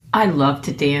I love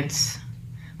to dance.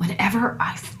 Whenever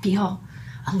I feel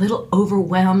a little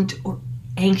overwhelmed or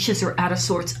anxious or out of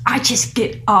sorts, I just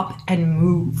get up and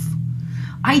move.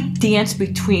 I dance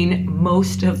between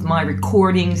most of my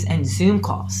recordings and Zoom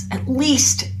calls, at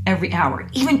least every hour,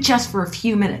 even just for a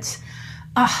few minutes.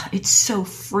 It's so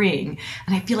freeing,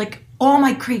 and I feel like all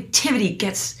my creativity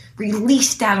gets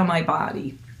released out of my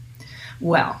body.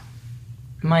 Well,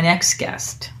 my next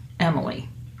guest, Emily,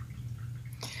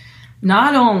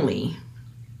 not only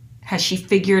has she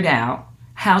figured out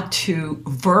how to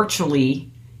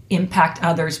virtually impact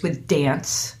others with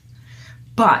dance,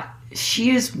 but she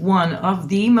is one of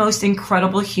the most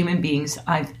incredible human beings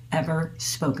I've ever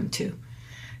spoken to.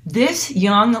 This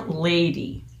young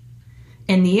lady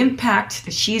and the impact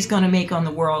that she's going to make on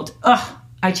the world,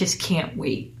 I just can't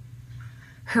wait.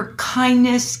 Her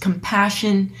kindness,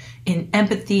 compassion, and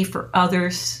empathy for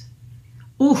others,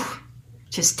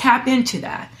 just tap into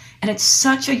that. And at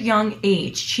such a young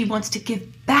age, she wants to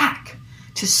give back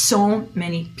to so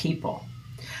many people.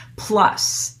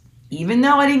 Plus, even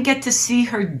though I didn't get to see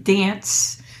her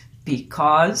dance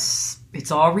because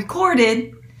it's all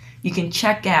recorded, you can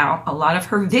check out a lot of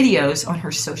her videos on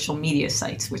her social media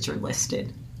sites, which are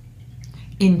listed.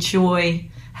 Enjoy,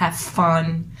 have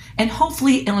fun, and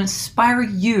hopefully it'll inspire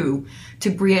you to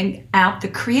bring out the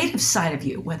creative side of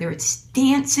you, whether it's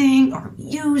dancing or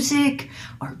music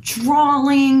or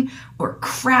drawing or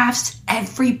crafts.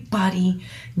 Everybody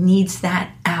needs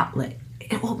that outlet.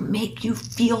 It will make you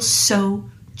feel so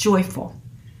joyful.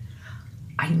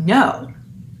 I know,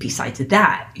 besides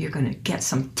that, you're going to get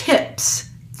some tips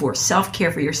for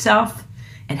self-care for yourself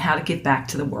and how to give back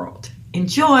to the world.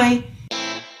 Enjoy!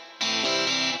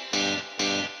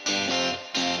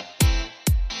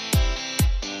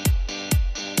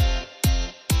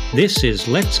 This is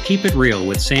Let's Keep It Real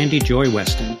with Sandy Joy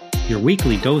Weston, your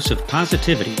weekly dose of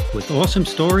positivity with awesome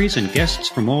stories and guests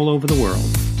from all over the world.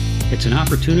 It's an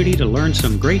opportunity to learn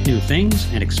some great new things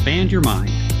and expand your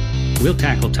mind. We'll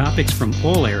tackle topics from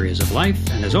all areas of life,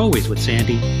 and as always with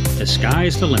Sandy, the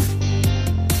sky's the limit.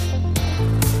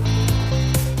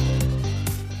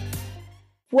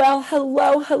 Well,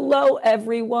 hello,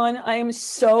 everyone. I am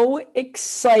so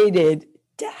excited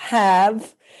to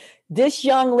have this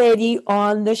young lady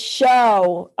on the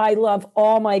show. I love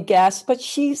all my guests, but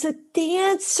she's a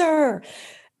dancer.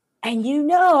 And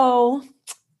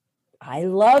I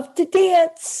love to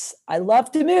dance. I love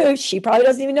to move. She probably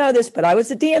doesn't even know this, but I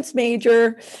was a dance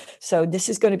major. So this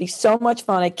is going to be so much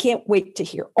fun. I can't wait to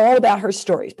hear all about her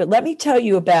stories. But let me tell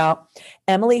you about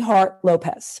Emily Hart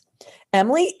Lopez.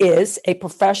 Emily is a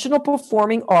professional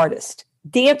performing artist,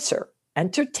 dancer,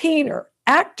 entertainer,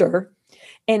 actor,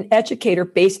 and educator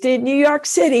based in New York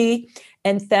City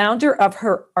and founder of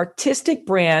her artistic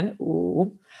brand,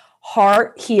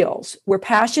 Heart Heals, where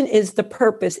passion is the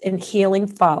purpose and healing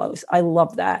follows. I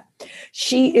love that.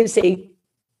 She is a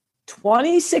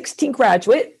 2016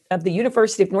 graduate of the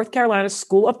University of North Carolina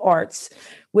School of Arts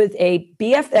with a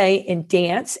BFA in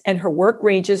dance, and her work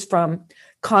ranges from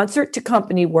concert to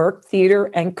company work,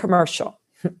 theater, and commercial.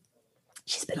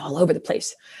 She's been all over the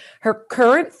place. Her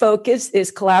current focus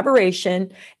is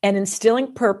collaboration and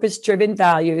instilling purpose-driven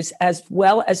values, as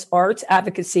well as arts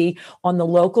advocacy on the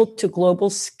local to global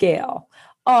scale.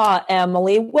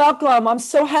 Emily, welcome. I'm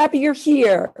so happy you're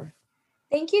here.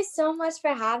 Thank you so much for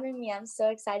having me. I'm so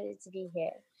excited to be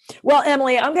here. Well,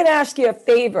 Emily, I'm going to ask you a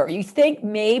favor. You think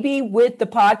maybe with the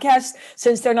podcast,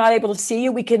 since they're not able to see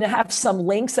you, we can have some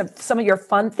links of some of your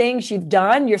fun things you've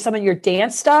done, some of your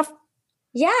dance stuff?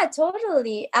 Yeah,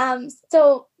 totally.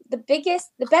 So the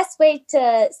best way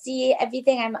to see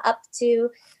everything I'm up to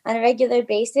on a regular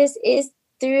basis is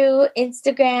through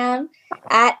Instagram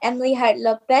at Emily Hart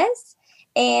Lopez.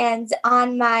 And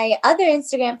on my other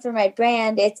Instagram for my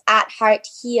brand, it's at Heart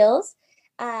Heals.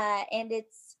 And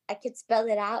I could spell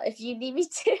it out if you need me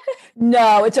to.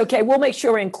 No, it's okay. We'll make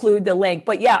sure we include the link.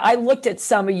 But yeah, I looked at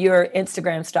some of your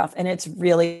Instagram stuff and it's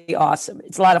really awesome.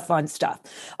 It's a lot of fun stuff.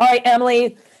 All right,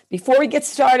 Emily, before we get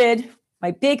started,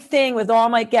 my big thing with all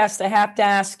my guests, I have to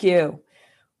ask you,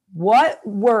 what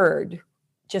word,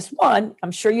 just one,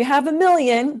 I'm sure you have a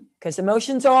million because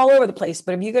emotions are all over the place,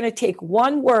 but if you're going to take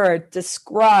one word,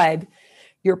 describe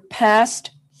your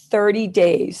past 30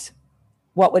 days,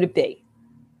 what would it be?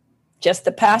 Just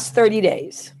the past 30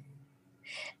 days.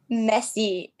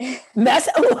 Messy.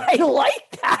 Oh, I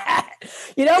like that.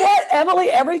 You know what, Emily,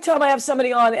 every time I have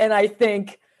somebody on and I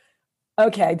think,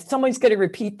 okay, someone's going to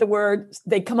repeat the word,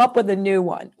 they come up with a new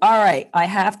one. All right, I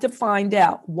have to find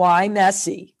out why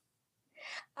messy.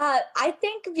 I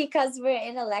think because we're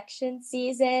in election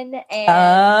season and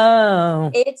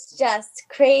Oh, it's just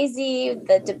crazy,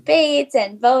 the debates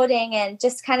and voting and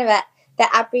just kind of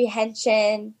the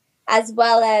apprehension, as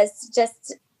well as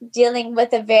just dealing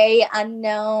with a very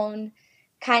unknown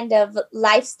kind of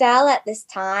lifestyle at this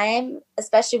time,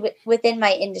 especially within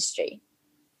my industry.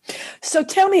 so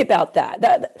tell me about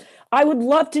that. I would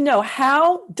love to know,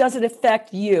 how does it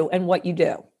affect you and what you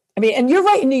do? I mean, and you're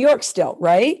right in New York still,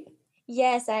 right?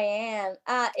 Yes, I am.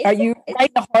 Are you right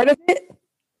in the heart of it?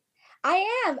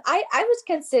 I am. I was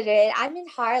considered. I'm in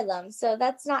Harlem, so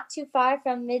that's not too far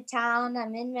from Midtown.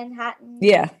 I'm in Manhattan.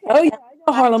 Yeah. Oh, yeah. I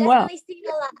know Harlem well. I've definitely seen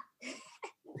a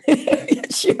lot.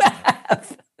 Yes, you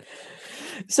have.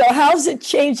 So how's it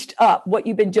changed up what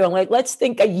you've been doing? Like, let's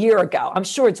think a year ago. I'm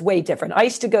sure it's way different. I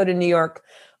used to go to New York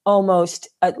almost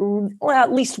at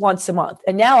least once a month.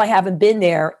 And now I haven't been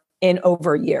there in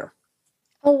over a year.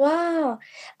 Oh, wow.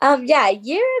 Yeah, a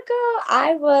year ago,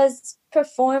 I was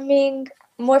performing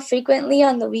more frequently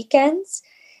on the weekends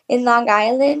in Long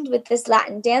Island with this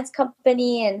Latin dance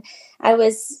company. And I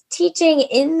was teaching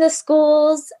in the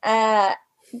schools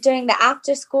during the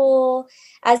after school,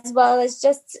 as well as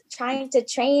just trying to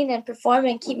train and perform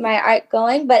and keep my art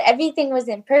going. But everything was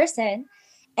in person.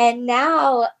 And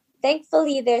now,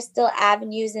 thankfully, there's still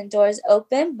avenues and doors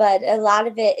open, but a lot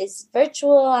of it is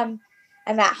virtual. I'm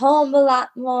at home a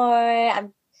lot more.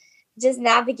 I'm just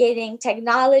navigating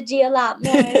technology a lot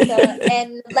more,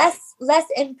 and less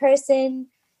in person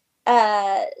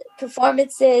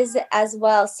performances as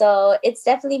well. So it's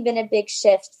definitely been a big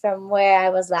shift from where I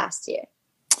was last year.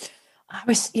 I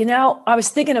was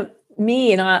thinking of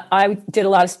me, and I did a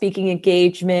lot of speaking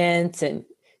engagements and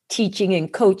teaching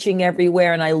and coaching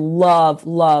everywhere. And I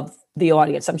love the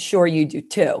audience. I'm sure you do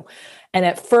too. And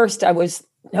at first I was,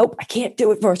 nope, I can't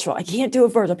do it virtual. I can't do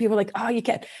it virtual. People are like, oh, you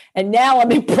can. And now I'm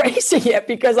embracing it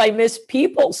because I miss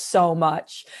people so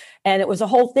much. And it was a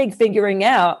whole thing figuring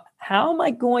out, how am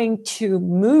I going to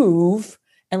move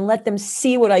and let them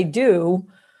see what I do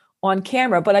on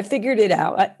camera? But I figured it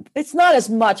out. It's not as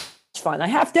much fun. I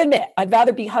have to admit, I'd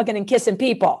rather be hugging and kissing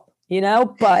people,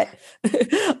 but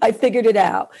I figured it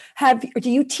out.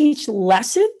 Do you teach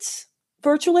lessons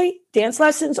virtually, dance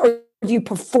lessons, or do you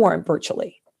perform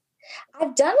virtually?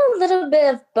 I've done a little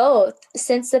bit of both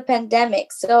since the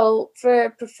pandemic. So for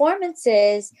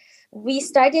performances, we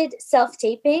started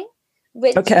self-taping,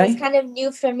 which was kind of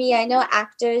new for me. I know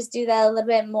actors do that a little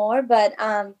bit more, but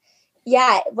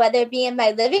whether it be in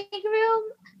my living room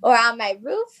or on my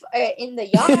roof or in the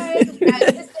yard with my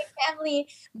existing family,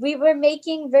 we were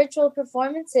making virtual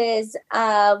performances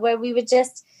where we would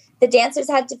the dancers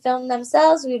had to film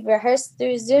themselves. We'd rehearse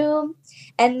through Zoom,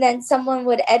 and then someone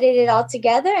would edit it all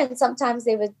together. And sometimes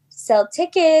they would sell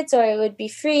tickets or it would be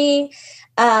free.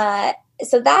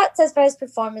 So that's as far as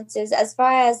performances. As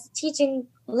far as teaching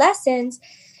lessons,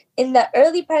 in the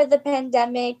early part of the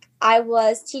pandemic, I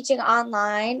was teaching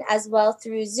online as well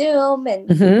through Zoom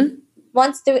and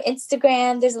once through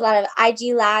Instagram. There's a lot of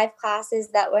IG Live classes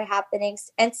that were happening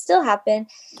and still happen.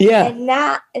 Yeah. And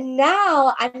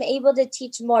now I'm able to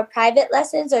teach more private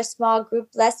lessons or small group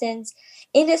lessons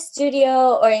in a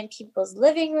studio or in people's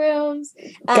living rooms.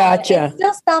 Gotcha. And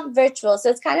still some virtual. So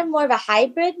it's kind of more of a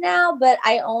hybrid now, but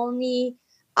I only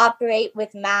operate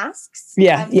with masks.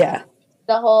 Yeah.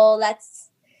 The whole let's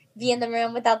be in the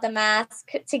room without the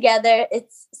mask together.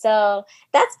 So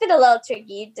that's been a little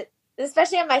tricky,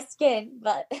 especially on my skin,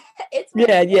 but it's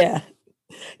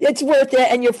it's worth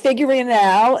it, and you're figuring it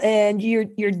out, and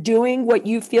you're doing what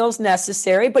you feel is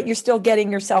necessary, but you're still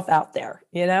getting yourself out there,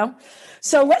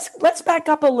 So let's back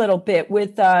up a little bit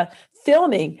with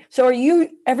filming. So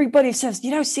everybody says,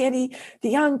 Sandy, the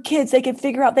young kids, they can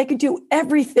figure out, they can do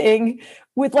everything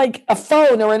with like a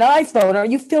phone or an iPhone. Are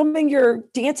you filming your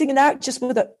dancing and that just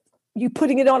with you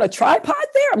putting it on a tripod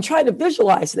there? I'm trying to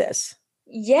visualize this.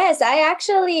 Yes,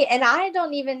 I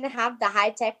don't even have the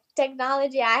high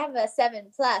technology. I have a 7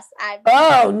 Plus.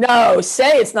 Oh no,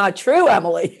 say it's not true,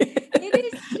 Emily.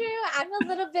 It is true. I'm a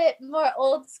little bit more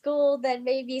old school than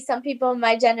maybe some people in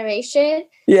my generation.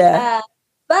 Yeah.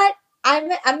 But I'm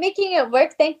making it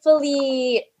work.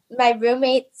 Thankfully, my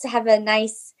roommates have a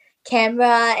nice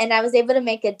camera, and I was able to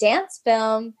make a dance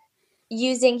film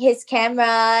using his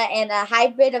camera and a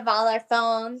hybrid of all our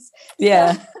phones.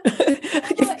 Yeah.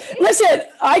 Listen,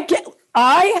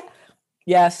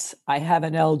 yes, I have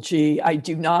an LG. I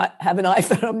do not have an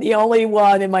iPhone. I'm the only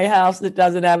one in my house that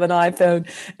doesn't have an iPhone.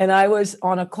 And I was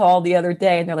on a call the other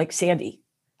day, and they're like, Sandy,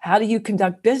 how do you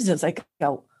conduct business? I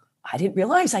go, I didn't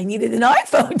realize I needed an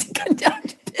iPhone to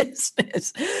conduct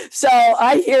business. So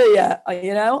I hear you,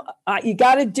 you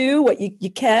got to do what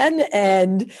you can.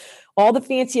 And All the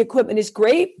fancy equipment is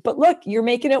great, but look, you're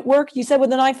making it work. You said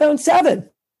with an iPhone 7.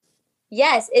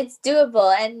 Yes, it's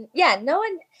doable. And yeah, no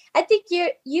one, I think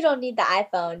you don't need the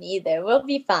iPhone either. We'll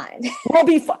be fine. We'll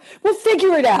be fine. We'll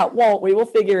figure it out, won't we? We'll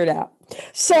figure it out.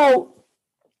 So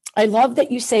I love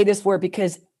that you say this word,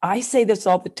 because I say this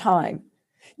all the time.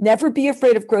 Never be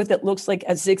afraid of growth that looks like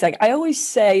a zigzag. I always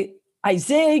say I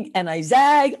zig and I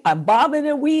zag. I'm bobbing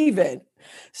and weaving.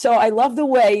 So I love the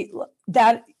way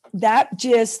that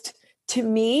just, to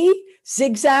me,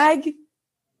 zigzag,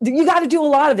 you got to do a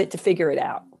lot of it to figure it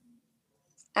out.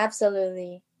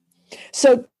 Absolutely.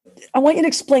 So I want you to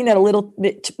explain that a little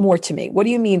bit more to me. What do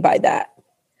you mean by that?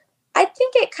 I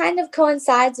think it kind of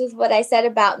coincides with what I said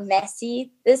about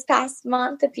messy this past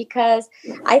month, because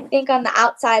I think on the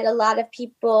outside, a lot of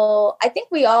people, I think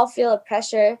we all feel a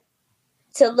pressure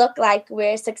to look like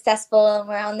we're successful and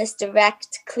we're on this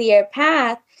direct, clear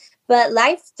path. But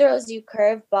life throws you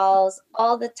curveballs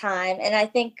all the time. And I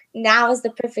think now is the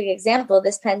perfect example,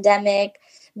 this pandemic,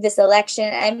 this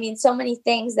election. I mean, so many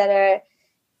things that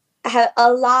have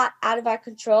a lot out of our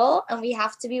control, and we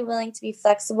have to be willing to be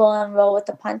flexible and roll with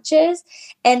the punches.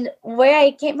 And where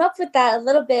I came up with that a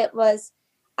little bit was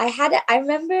I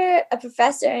remember a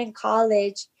professor in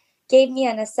college gave me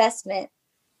an assessment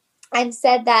and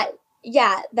said that,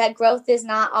 yeah, that growth is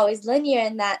not always linear,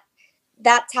 and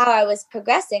that's how I was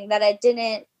progressing, that I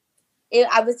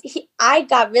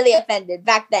got really offended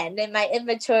back then in my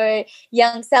immature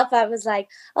young self. I was like,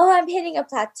 oh, I'm hitting a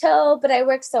plateau, but I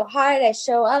work so hard. I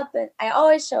show up and I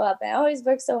always show up. I always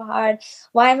work so hard.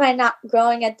 Why am I not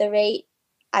growing at the rate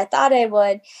I thought I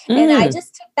would? And I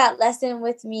just took that lesson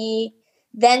with me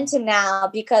then to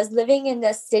now, because living in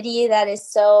the city that is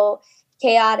so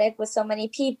chaotic with so many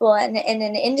people and in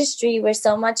an industry where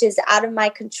so much is out of my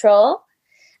control,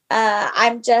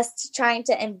 I'm just trying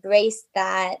to embrace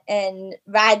that and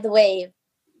ride the wave.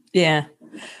 Yeah.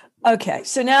 Okay.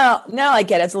 So now I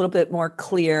get it. It's a little bit more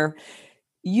clear.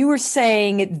 You were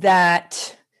saying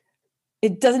that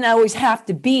it doesn't always have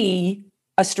to be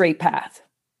a straight path,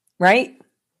 right?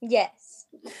 Yes.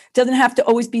 It doesn't have to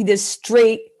always be this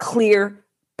straight, clear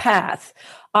path.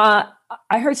 I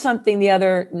heard something the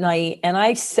other night, and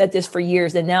I said this for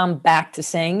years, and now I'm back to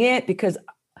saying it because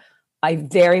I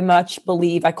very much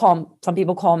believe, some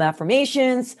people call them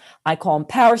affirmations. I call them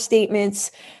power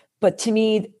statements. But to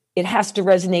me, it has to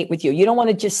resonate with you. You don't want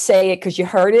to just say it because you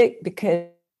heard it, because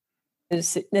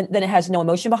then it has no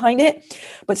emotion behind it.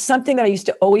 But something that I used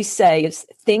to always say is,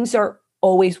 things are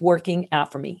always working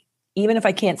out for me, even if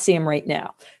I can't see them right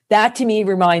now. That to me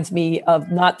reminds me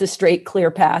of not the straight,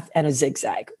 clear path and a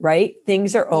zigzag, right?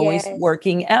 Things are always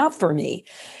working out for me.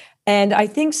 And I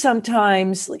think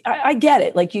sometimes I get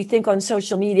it. Like, you think on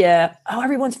social media, oh,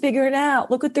 everyone's figuring it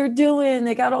out. Look what they're doing.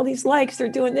 They got all these likes. They're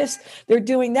doing this. They're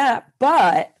doing that.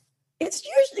 But it's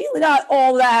usually not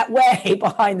all that way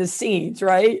behind the scenes,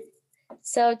 right?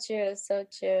 So true. So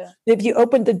true. If you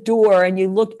opened the door and you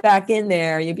looked back in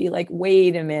there, you'd be like,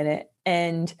 wait a minute.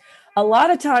 And a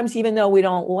lot of times, even though we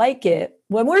don't like it,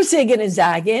 when we're zigging and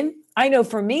zagging, I know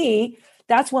for me,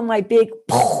 that's when my big,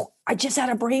 I just had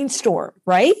a brainstorm,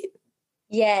 right?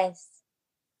 Yes.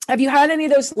 Have you had any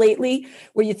of those lately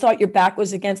where you thought your back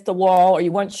was against the wall, or you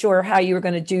weren't sure how you were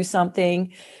going to do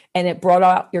something and it brought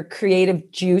out your creative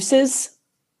juices?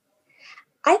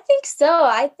 I think so.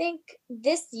 I think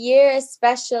this year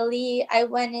especially, I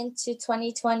went into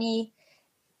 2020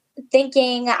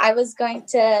 thinking I was going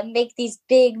to make these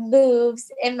big moves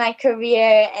in my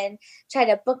career and try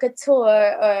to book a tour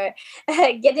or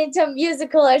get into a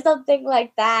musical or something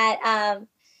like that.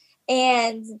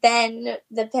 And then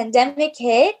the pandemic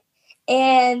hit,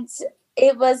 and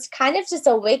it was kind of just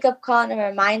a wake-up call and a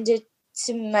reminder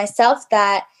to myself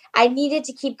that I needed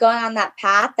to keep going on that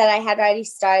path that I had already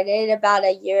started about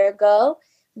a year ago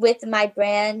with my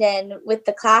brand and with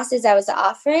the classes I was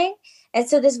offering. And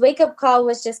so this wake-up call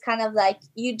was just kind of like,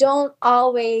 you can't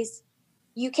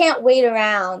wait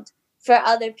around for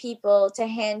other people to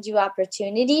hand you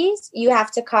opportunities. You have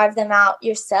to carve them out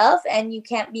yourself, and you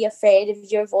can't be afraid of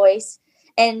your voice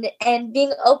and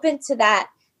being open to that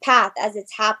path as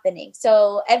it's happening.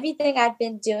 So everything I've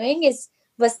been doing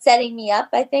was setting me up,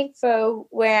 I think, for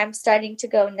where I'm starting to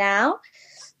go now.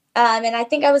 And I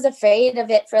think I was afraid of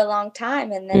it for a long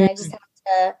time, and then I just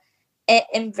have to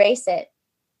embrace it.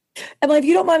 Emily, if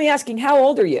you don't mind me asking, how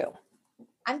old are you?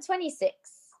 I'm 26.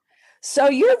 So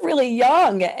you're really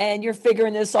young and you're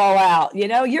figuring this all out. You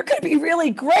know, you're going to be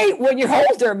really great when you're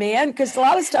older, man, because a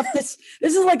lot of stuff, this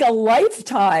is like a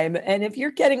lifetime. And if you're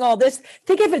getting all this,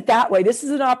 think of it that way. This is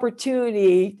an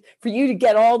opportunity for you to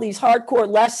get all these hardcore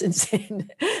lessons in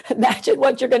Imagine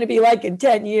what you're going to be like in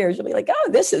 10 years. You'll be like, oh,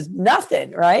 this is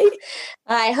nothing, right?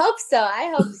 I hope so.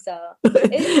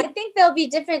 I think there'll be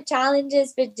different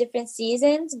challenges for different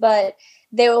seasons, but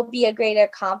there will be a greater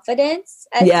confidence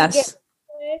as you get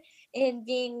in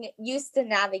being used to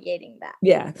navigating that.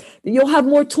 Yeah. You'll have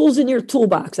more tools in your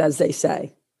toolbox, as they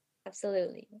say.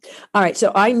 Absolutely. All right.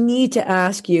 So I need to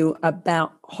ask you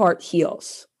about Heart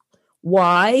Heals.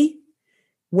 Why?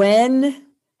 When?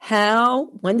 How?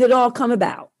 When did it all come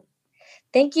about?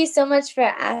 Thank you so much for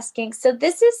asking. So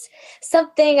this is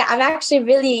something I'm actually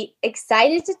really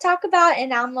excited to talk about,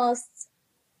 and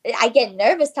I get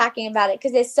nervous talking about it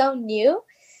because it's so new.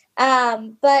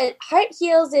 But Heart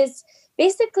Heals is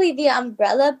basically the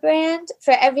umbrella brand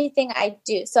for everything I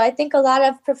do. So I think a lot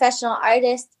of professional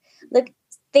artists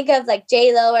think of like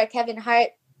J-Lo or Kevin Hart.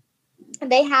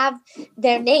 They have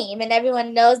their name and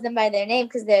everyone knows them by their name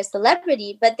because they're a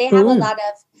celebrity, but they have a lot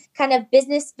of kind of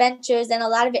business ventures and a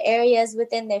lot of areas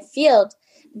within their field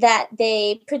that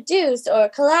they produce or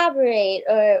collaborate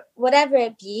or whatever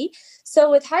it be.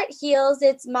 So with Heart Heals,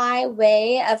 it's my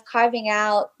way of carving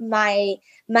out my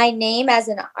name as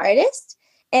an artist.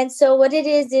 And so what it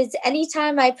is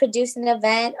anytime I produce an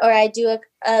event or I do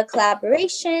a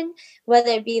collaboration,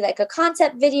 whether it be like a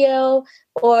concept video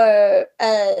or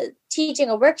teaching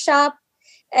a workshop,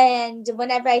 and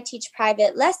whenever I teach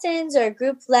private lessons or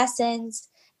group lessons,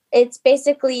 it's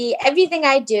basically everything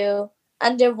I do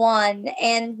under one.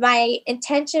 And my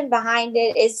intention behind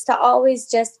it is to always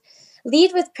just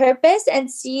lead with purpose and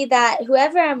see that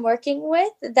whoever I'm working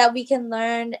with, that we can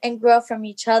learn and grow from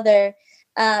each other.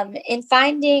 In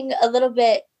finding a little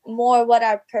bit more what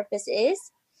our purpose is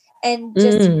and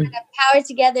just kind of power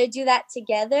together, do that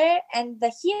together. And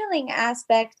the healing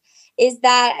aspect is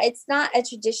that it's not a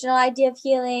traditional idea of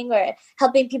healing or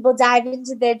helping people dive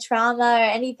into their trauma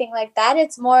or anything like that.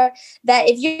 It's more that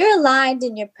if you're aligned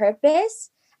in your purpose,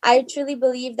 I truly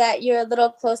believe that you're a little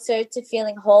closer to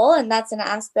feeling whole. And that's an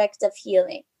aspect of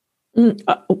healing.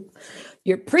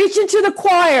 You're preaching to the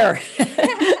choir.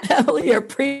 Emily, you're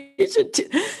preaching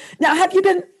to. Now, have you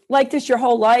been like this your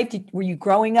whole life? Were you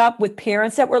growing up with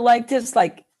parents that were like this?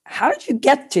 Like, how did you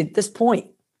get to this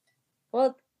point?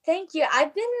 Well, thank you.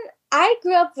 I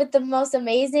grew up with the most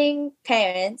amazing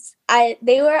parents.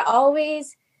 They were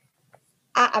always,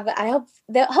 I hope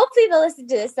hopefully they'll listen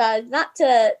to this, not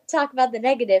to talk about the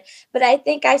negative, but I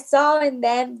think I saw in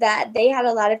them that they had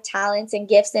a lot of talents and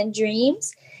gifts and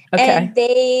dreams. Okay. And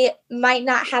they might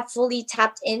not have fully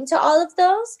tapped into all of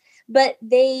those, but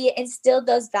they instilled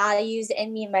those values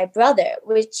in me and my brother,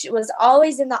 which was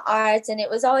always in the arts. And it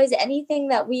was always anything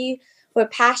that we were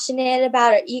passionate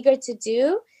about or eager to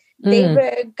do. They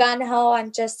were gung-ho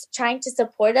on just trying to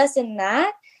support us in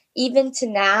that, even to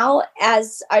now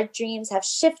as our dreams have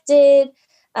shifted.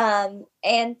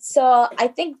 And so I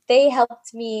think they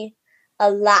helped me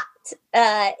a lot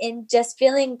in just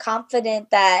feeling confident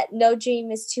that no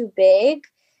dream is too big,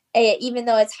 even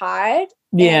though it's hard.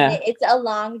 Yeah. And it's a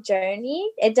long journey.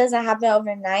 It doesn't happen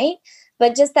overnight,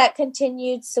 but just that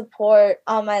continued support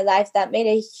all my life, that made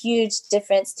a huge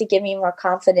difference to give me more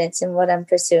confidence in what I'm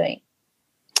pursuing.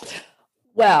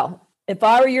 Well, if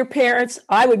I were your parents,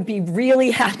 I would be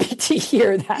really happy to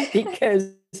hear that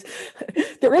because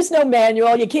there is no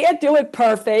manual. You can't do it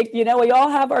perfect. You know, we all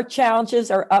have our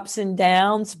challenges, our ups and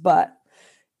downs, but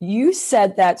you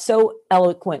said that so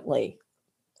eloquently,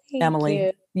 Thank Emily.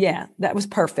 You. Yeah, that was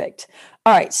perfect.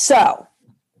 All right. So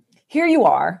here you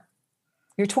are.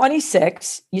 You're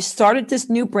 26. You started this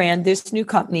new brand, this new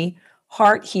company,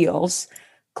 Heart Heals.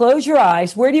 Close your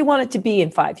eyes. Where do you want it to be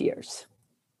in 5 years?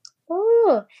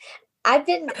 Ooh, I've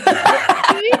been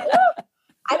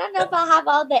I don't know if I'll have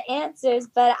all the answers,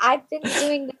 but I've been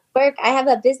doing the work. I have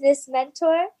a business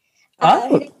mentor. Her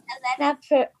name is Elena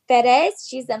Perez.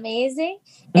 She's amazing.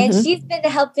 And she's been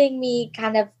helping me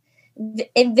kind of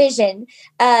envision.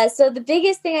 So the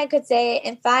biggest thing I could say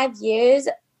in 5 years,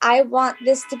 I want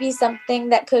this to be something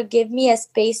that could give me a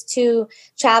space to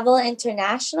travel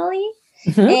internationally.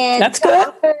 And that's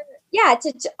good.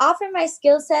 To offer my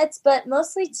skill sets, but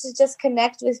mostly to just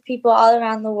connect with people all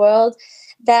around the world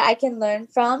that I can learn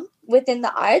from within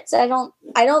the arts. I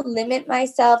don't limit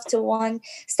myself to one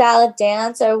style of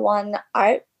dance or one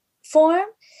art form.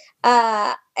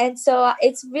 And so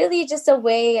it's really just a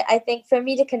way, I think, for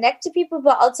me to connect to people,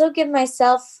 but also give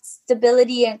myself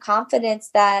stability and confidence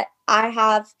that I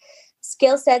have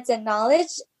skill sets and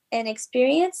knowledge and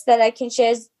experience that I can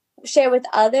share with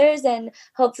others, and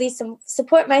hopefully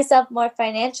support myself more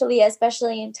financially,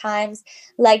 especially in times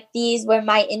like these where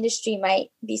my industry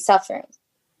might be suffering.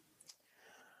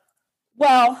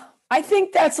 Well, I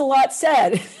think that's a lot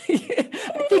said.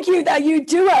 I think you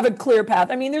do have a clear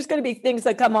path. I mean, there's going to be things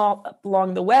that come all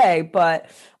along the way, but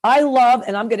I love,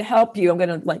 and I'm going to help you. I'm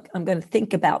going to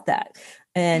think about that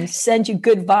and send you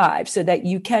good vibes so that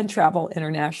you can travel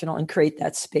international and create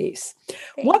that space.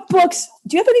 What books,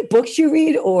 do you have any books you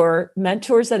read or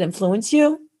mentors that influence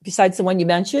you besides the one you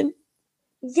mentioned?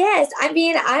 Yes. I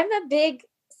mean, I'm a big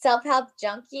self-help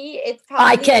junkie. It's probably,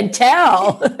 I can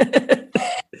tell.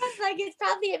 It's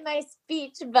probably in my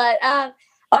speech, but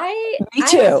me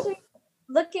too.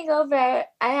 Looking over,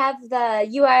 I have the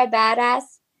You Are a Badass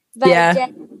by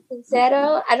Jen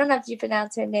Sincero. I don't know if you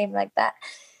pronounce her name like that.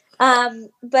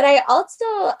 But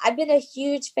I've been a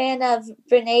huge fan of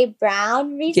Brene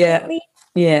Brown recently.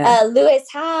 Yeah. Lewis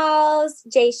Howes,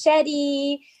 Jay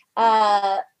Shetty,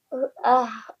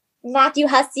 Matthew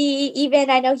Hussey, even.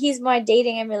 I know he's more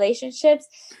dating and relationships,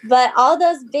 but all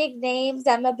those big names,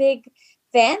 I'm a big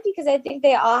fan because I think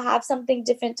they all have something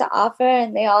different to offer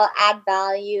and they all add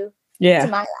value to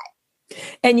my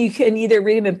life. And you can either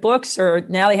read them in books or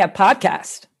now they have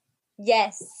podcasts.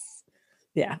 Yes.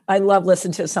 Yeah. I love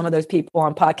listening to some of those people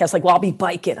on podcasts. Like, well, I'll be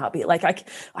biking. I'll be like,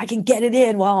 I can get it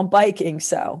in while I'm biking.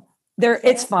 So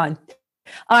it's fun.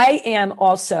 I am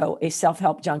also a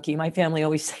self-help junkie. My family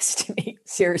always says to me,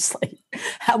 seriously,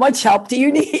 how much help do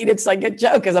you need? It's like a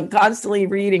joke because I'm constantly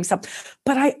reading something.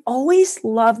 But I always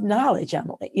love knowledge,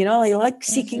 Emily. I like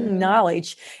seeking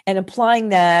knowledge and applying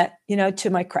that, to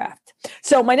my craft.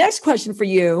 So my next question for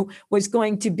you was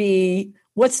going to be,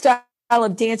 what style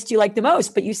of dance do you like the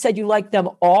most? But you said you like them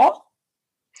all?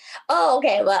 Oh,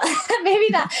 okay. Well, maybe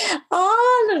not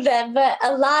all of them, but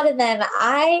a lot of them.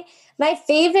 My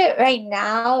favorite right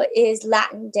now is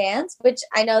Latin dance, which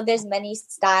I know there's many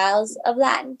styles of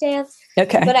Latin dance.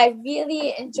 Okay. But I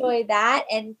really enjoy that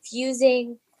and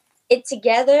fusing it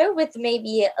together with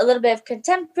maybe a little bit of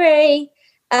contemporary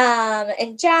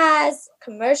and jazz,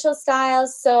 commercial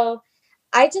styles. So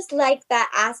I just like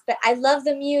that aspect. I love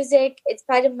the music. It's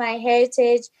part of my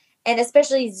heritage, and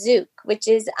especially Zouk, which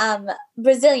is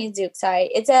Brazilian Zouk. Sorry.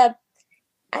 It's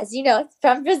as you know, it's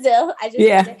from Brazil.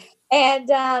 And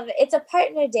it's a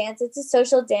partner dance. It's a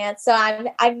social dance. So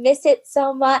I miss it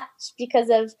so much because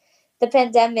of the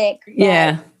pandemic.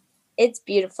 Yeah. It's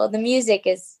beautiful. The music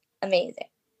is amazing.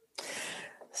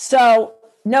 So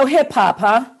no hip hop,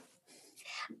 huh?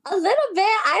 A little bit.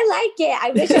 I like it.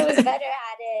 I wish I was better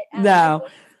at it. No.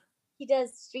 He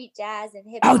does street jazz and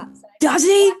hip hop. Oh, so does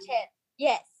he?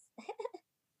 Yes.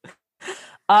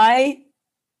 I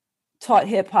taught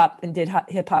hip hop and did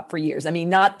hip hop for years. I mean,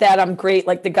 not that I'm great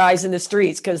like the guys in the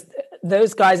streets, because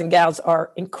those guys and gals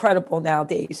are incredible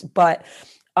nowadays, but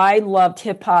I loved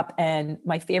hip hop, and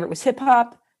my favorite was hip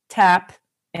hop, tap,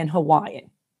 and Hawaiian.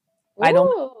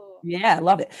 Ooh. I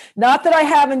love it. Not that I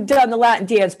haven't done the Latin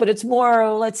dance, but it's more,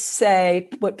 let's say,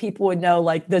 what people would know,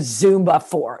 like the Zumba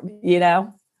form, Yes.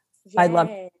 I love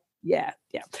it. Yeah.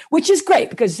 Which is great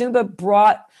because Zumba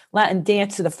brought Latin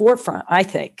dance to the forefront, I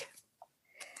think.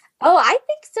 Oh, I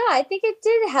think so. I think it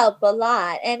did help a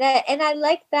lot. And I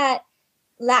like that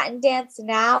Latin dance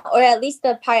now, or at least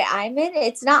the part I'm in,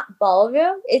 it's not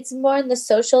ballroom. It's more in the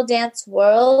social dance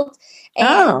world.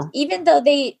 And even though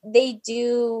they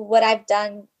do what I've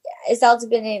done, it's also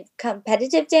been in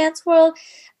competitive dance world,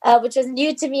 which was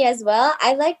new to me as well.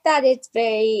 I like that it's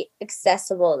very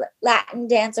accessible. Latin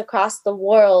dance across the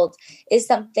world is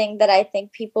something that I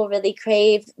think people really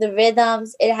crave. The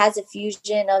rhythms, it has a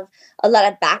fusion of a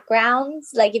lot of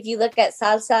backgrounds. Like if you look at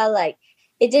salsa, like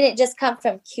it didn't just come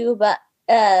from Cuba,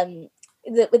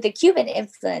 with the Cuban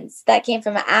influence that came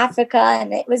from Africa,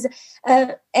 and it was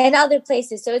and other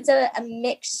places. So it's a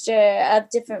mixture of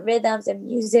different rhythms and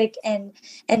music and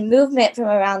movement from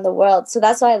around the world. So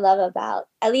that's what I love about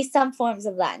at least some forms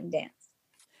of Latin dance.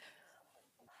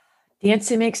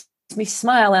 Dancing makes me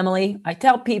smile, Emily. I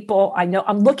tell people, I know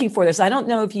I'm looking for this. I don't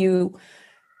know if you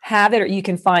have it or you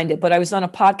can find it, but I was on a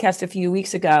podcast a few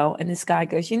weeks ago, and this guy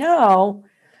goes,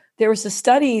 there was a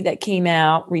study that came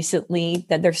out recently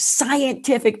that there's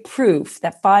scientific proof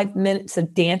that 5 minutes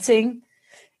of dancing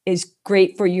is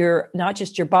great for not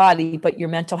just your body, but your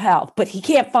mental health. But he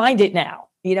can't find it now.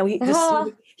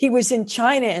 He was in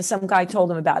China and some guy told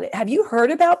him about it. Have you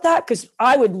heard about that? Because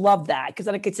I would love that, because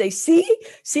then I could say, see,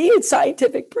 it's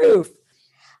scientific proof.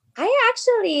 I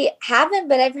actually haven't,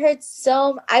 but I've heard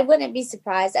I wouldn't be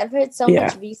surprised. I've heard so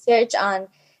much research on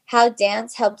how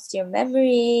dance helps your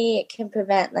memory. It can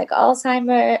prevent like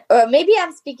Alzheimer, or maybe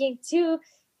I'm speaking too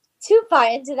far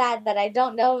into that I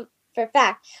don't know for a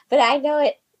fact, but I know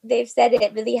it. They've said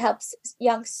it really helps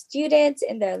young students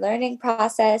in their learning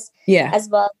process, as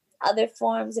well as other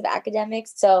forms of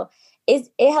academics. So it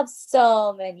helps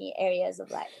so many areas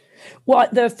of life. Well,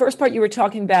 the first part you were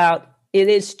talking about, it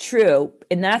is true.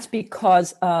 And that's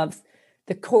because of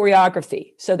the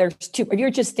choreography. So there's two, if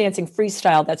you're just dancing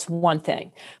freestyle, that's one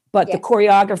thing. But the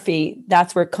choreography,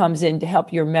 that's where it comes in to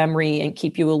help your memory and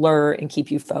keep you alert and keep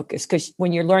you focused. Because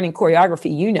when you're learning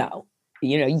choreography,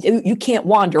 you can't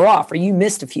wander off or you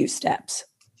missed a few steps.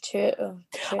 True.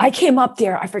 I came up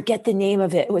there. I forget the name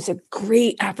of it. It was a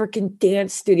great African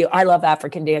dance studio. I love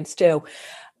African dance too.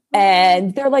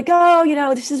 And they're like,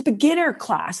 oh, this is beginner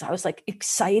class. I was like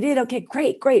excited. Okay,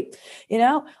 great.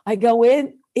 I go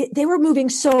in. They were moving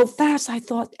so fast. I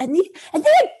thought, and they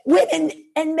had women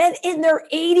and men in their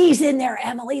 80s in there,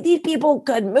 Emily. These people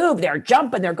could move. They're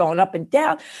jumping. They're going up and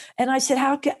down. And I said,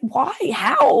 why?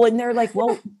 How? And they're like,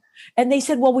 well, and they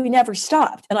said, well, we never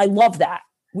stopped. And I love that.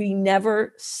 We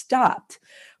never stopped.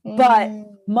 But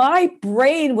my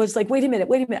brain was like, wait a minute.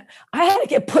 I had to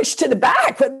get pushed to the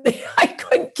back. I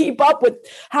couldn't keep up with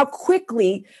how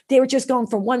quickly they were just going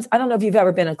from one. I don't know if you've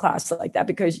ever been in a class like that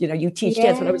because, you teach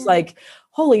dance, but I was like,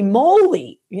 holy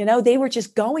moly, they were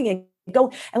just going and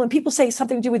going. And when people say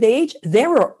something to do with age, they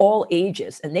were all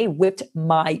ages and they whipped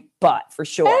my butt for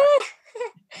sure.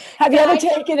 Have you ever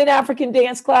taken an African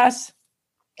dance class?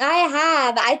 I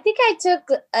have. I think I took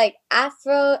like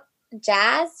Afro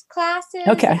jazz classes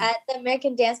at the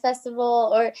American Dance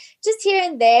Festival, or just here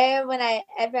and there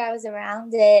whenever I was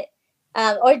around it,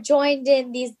 or joined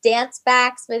in these dance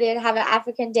backs where they'd have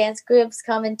African dance groups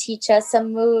come and teach us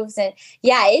some moves. And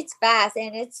it's fast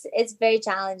and it's very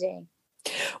challenging.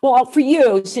 Well, for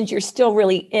you, since you're still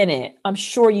really in it, I'm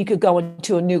sure you could go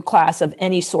into a new class of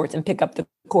any sort and pick up the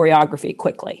choreography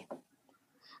quickly.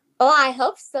 Oh, I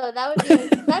hope so. That's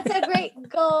a great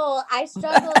goal. I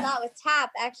struggle a lot with tap.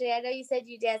 Actually, I know you said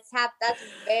you dance tap. That's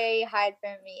very hard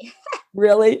for me.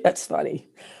 Really? That's funny.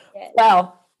 Yes.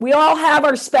 Well, we all have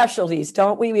our specialties,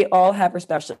 don't we? We all have our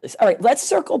specialties. All right, let's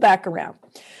circle back around.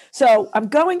 So I'm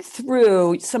going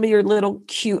through some of your little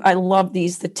cute, I love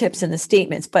the tips and the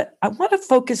statements, but I want to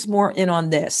focus more in on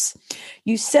this.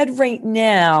 You said right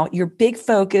now, your big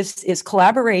focus is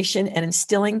collaboration and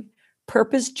instilling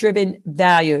purpose-driven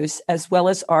values as well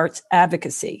as arts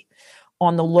advocacy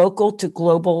on the local to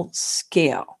global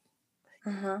scale.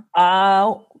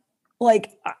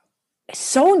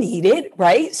 So needed,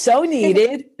 right? So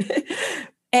needed.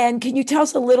 And can you tell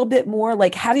us a little bit more,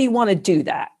 like, how do you want to do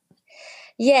that?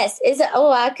 Yes.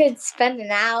 I could spend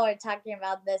an hour talking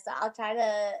about this. So I'll try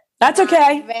to That's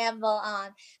okay. Ramble on.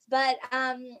 But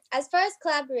as far as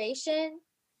collaboration,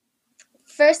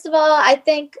 first of all, I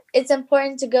think it's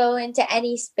important to go into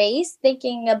any space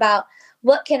thinking about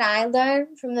what can I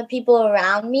learn from the people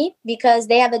around me, because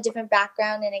they have a different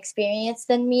background and experience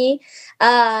than me,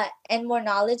 and more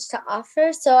knowledge to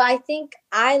offer. So I think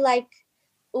I like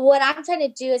what I'm trying to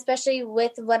do, especially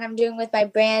with what I'm doing with my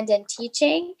brand and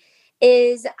teaching,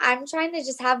 is I'm trying to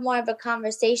just have more of a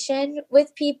conversation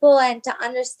with people and to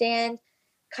understand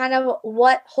kind of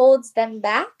what holds them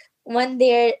back when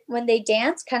they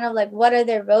dance, kind of like what are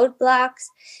their roadblocks,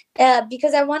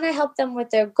 because I want to help them with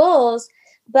their goals,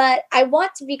 but I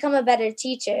want to become a better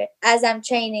teacher as I'm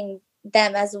training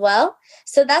them as well.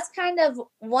 So that's kind of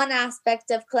one aspect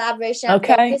of collaboration I'm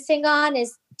focusing on,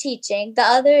 is teaching. The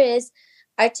other is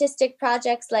artistic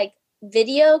projects like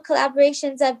video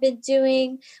collaborations I've been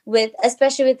doing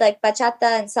especially with like bachata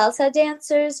and salsa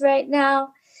dancers right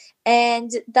now. And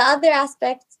the other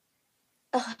aspect,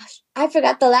 I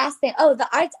forgot the last thing. The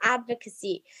arts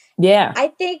advocacy. Yeah. I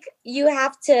think you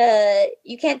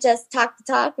can't just talk the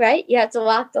talk, right? You have to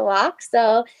walk the walk.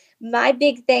 So my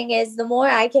big thing is the more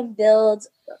I can build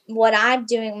what I'm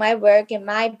doing, my work and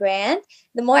my brand,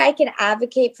 the more I can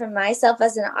advocate for myself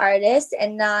as an artist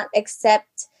and not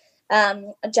accept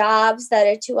jobs that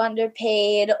are too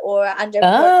underpaid or under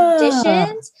poor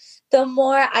conditions, the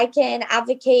more I can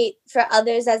advocate for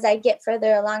others as I get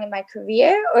further along in my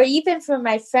career, or even for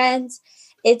my friends.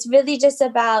 It's really just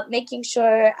about making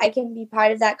sure I can be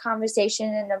part of that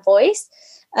conversation and a voice.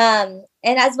 And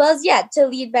as well as, to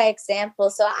lead by example.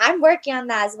 So I'm working on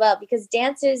that as well, because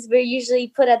dancers, we're usually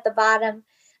put at the bottom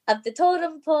of the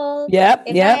totem pole.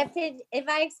 In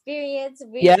my experience,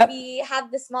 we have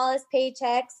the smallest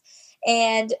paychecks.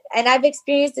 And I've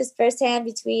experienced this firsthand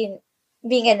between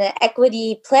being in an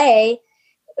equity play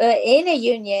in a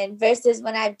union versus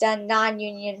when I've done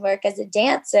non-union work as a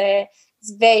dancer.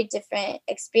 It's a very different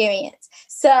experience.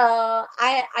 So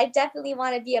I definitely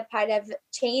want to be a part of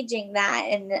changing that,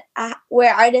 and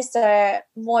where artists are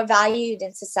more valued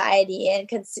in society and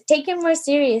taken more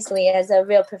seriously as a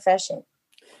real profession.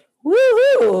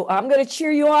 Woo-hoo! I'm going to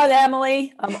cheer you on,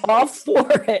 Emily. I'm all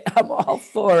for it.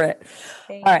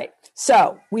 All right.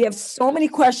 So we have so many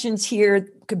questions here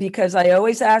because I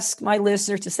always ask my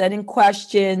listeners to send in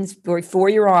questions before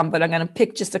you're on, but I'm going to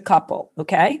pick just a couple.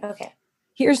 Okay. Okay.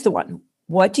 Here's the one.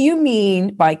 What do you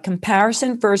mean by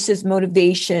comparison versus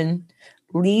motivation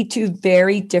lead to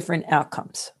very different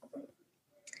outcomes?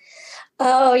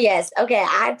 Oh, yes. Okay.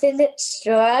 I've been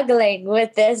struggling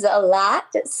with this a lot.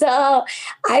 So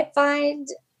I find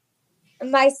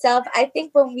myself, I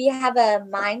think when we have a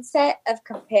mindset of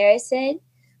comparison,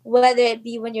 whether it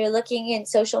be when you're looking in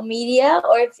social media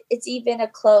or if it's even a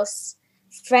close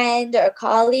friend or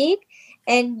colleague,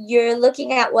 and you're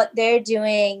looking at what they're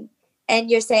doing and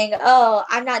you're saying, oh,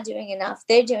 I'm not doing enough.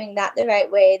 They're doing that the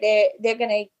right way. They're going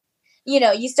to,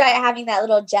 you start having that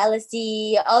little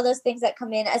jealousy, all those things that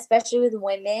come in, especially with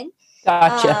women.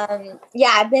 Gotcha.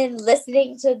 I've been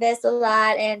listening to this a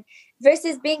lot, and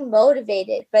versus being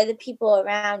motivated by the people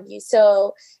around you.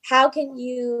 So how can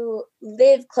you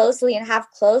live closely and have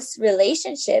close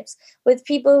relationships with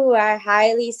people who are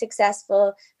highly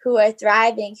successful, who are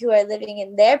thriving, who are living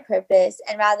in their purpose,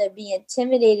 and rather be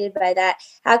intimidated by that?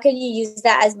 How can you use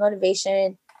that as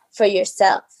motivation for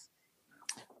yourself?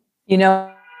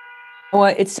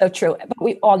 Well, it's so true. But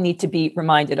we all need to be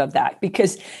reminded of that,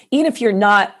 because even if you're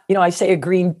not, I say a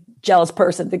green jealous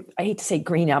person. I hate to say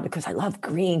green now because I love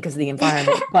green because of the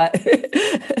environment, but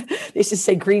they should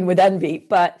say green with envy.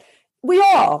 But we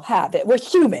all have it. We're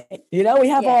human, we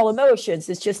have all emotions.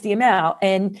 It's just the amount.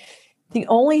 And the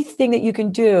only thing that you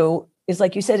can do is,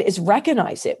 like you said, is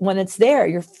recognize it. When it's there,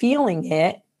 you're feeling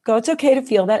it. Go, it's okay to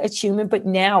feel that. It's human, but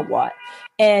now what?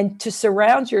 And to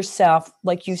surround yourself,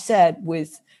 like you said,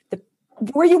 with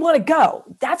where you want to go.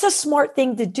 That's a smart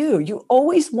thing to do. You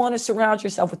always want to surround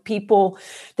yourself with people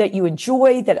that you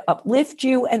enjoy, that uplift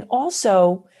you. And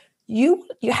also you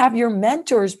have your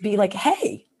mentors be like,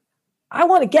 hey, I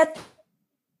want to get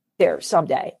there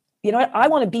someday. I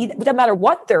want to be, no matter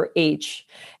what their age.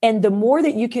 And the more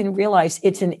that you can realize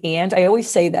it's an and, I always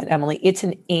say that, Emily, it's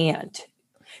an and,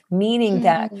 meaning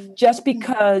that just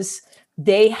because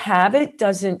they have it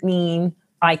doesn't mean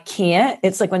I can't.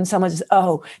 It's like when someone says,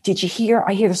 oh, did you hear?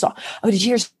 I hear this all. Oh, did you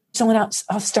hear someone else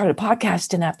started a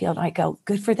podcast in that field? I go,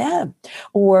 good for them.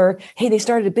 Or, hey, they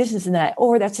started a business in that.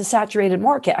 Or that's a saturated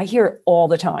market. I hear it all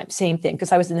the time. Same thing.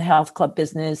 Because I was in the health club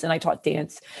business and I taught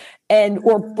dance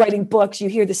or writing books. You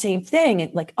hear the same thing.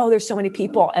 And like, oh, there's so many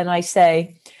people. And I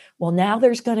say, well, now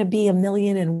there's going to be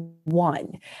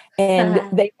 1,000,001.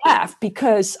 And they laugh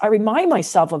because I remind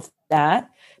myself of that.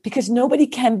 Because nobody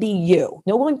can be you.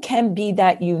 No one can be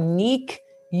that unique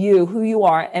you, who you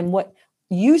are. And what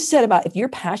you said about, if you're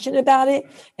passionate about it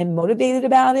and motivated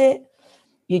about it,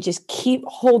 you just keep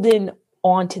holding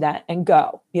on to that and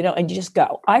go, and you just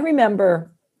go. I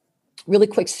remember, really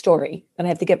quick story, and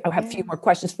I have a few more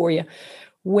questions for you,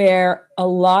 where a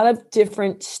lot of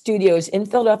different studios in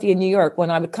Philadelphia and New York,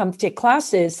 when I would come to take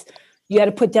classes, you had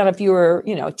to put down if you were,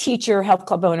 a teacher, health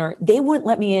club owner, they wouldn't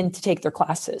let me in to take their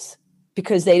classes,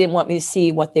 because they didn't want me to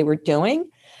see what they were doing.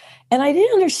 And I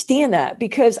didn't understand that,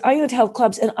 because I went to health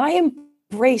clubs and I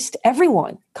embraced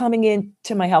everyone coming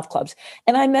into my health clubs.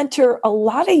 And I mentor a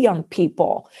lot of young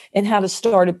people in how to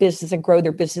start a business and grow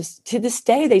their business. To this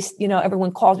day,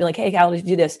 everyone calls me like, hey, how did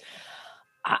you do this?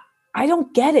 I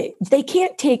don't get it. They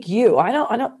can't take you.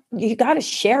 You got to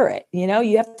share it.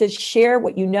 You have to share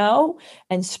what you know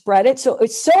and spread it. So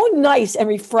it's so nice and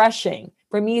refreshing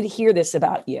for me to hear this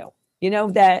about you,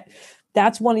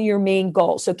 that's one of your main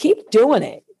goals. So keep doing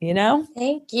it,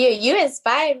 Thank you. You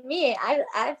inspired me.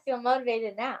 I feel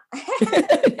motivated now.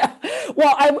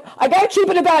 Well, I got to keep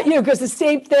it about you, because the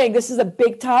same thing, this is a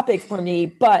big topic for me.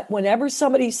 But whenever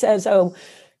somebody says, oh,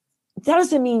 that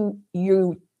doesn't mean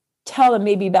you tell them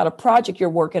maybe about a project you're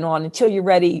working on until you're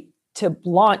ready to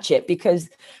launch it, because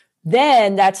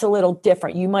then that's a little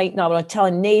different. You might not want to tell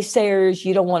naysayers.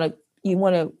 You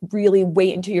want to really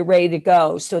wait until you're ready to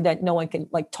go so that no one can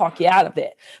talk you out of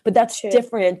it. But that's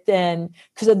different than,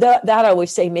 because of that I always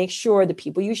say, make sure the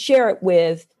people you share it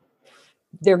with,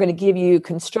 they're going to give you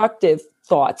constructive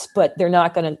thoughts, but they're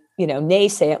not going to,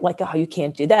 naysay it like, oh, you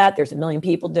can't do that. There's 1 million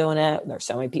people doing it. There's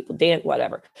so many people doing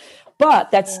whatever.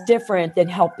 But that's different than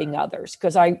helping others.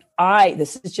 Because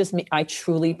this is just me. I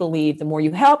truly believe the more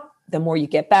you help, the more you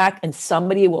get back, and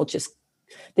somebody will just,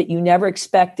 that you never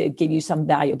expected, give you some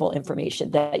valuable information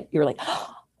that you're like,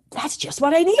 oh, that's just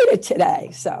what I needed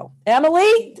today. So,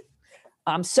 Emily,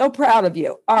 I'm so proud of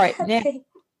you. All right. Now,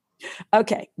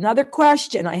 okay. Another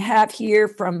question I have here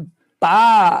from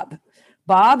Bob.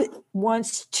 Bob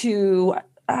wants to,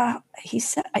 he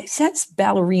says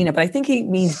ballerina, but I think he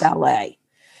means ballet.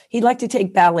 He'd like to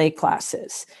take ballet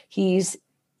classes. He's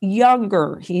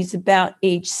younger. He's about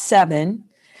age 7.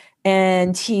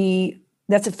 And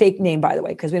that's a fake name, by the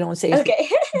way, because we don't want to say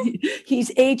Okay.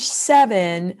 he's age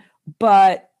 7,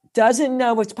 but doesn't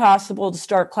know it's possible to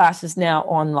start classes now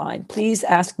online. Please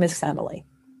ask Miss Emily.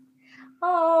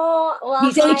 Oh, well,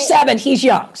 He's age 7. He's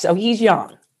young. So he's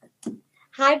young.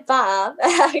 Hi, Bob.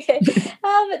 Okay.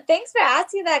 Thanks for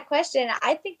asking that question.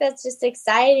 I think that's just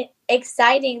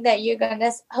exciting that you're going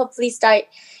to hopefully start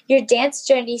your dance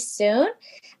journey soon.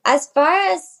 As far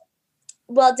as,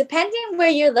 well, depending where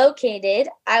you're located,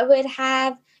 I would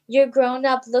have your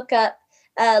grown-up look up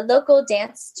local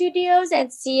dance studios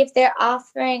and see if they're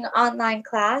offering online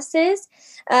classes.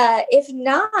 If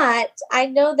not, I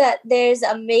know that there's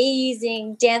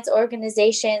amazing dance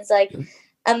organizations like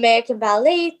American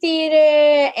Ballet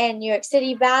Theater and New York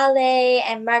City Ballet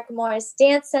and Mark Morris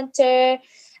Dance Center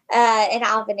and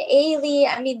Alvin Ailey.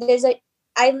 I mean,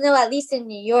 I know at least in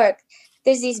New York,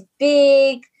 there's these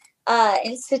big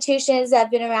institutions that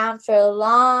have been around for a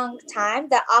long time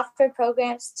that offer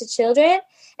programs to children.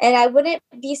 And I wouldn't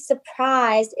be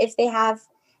surprised if they have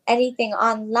anything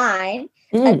online.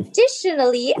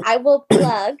 Additionally, I will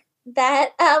plug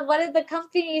that one of the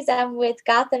companies I'm with,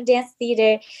 Gotham Dance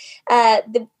Theater,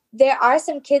 there are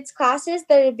some kids classes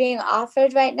that are being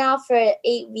offered right now for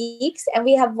 8 weeks. And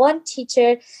we have one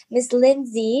teacher, Miss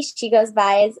Lindsay, she goes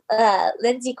by as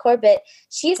Lindsay Corbett.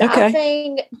 She's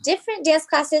offering different dance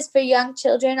classes for young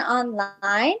children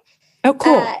online. Oh,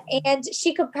 cool. And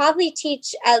she could probably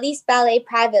teach at least ballet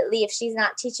privately if she's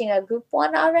not teaching a group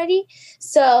one already.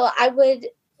 So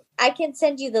I can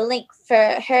send you the link for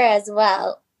her as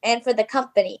well and for the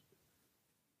company.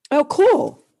 Oh,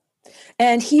 cool.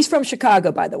 And he's from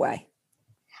Chicago, by the way.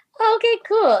 Okay,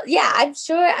 cool. Yeah, I'm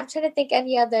sure. I'm trying to think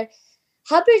any other.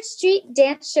 Hubbard Street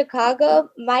Dance Chicago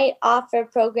might offer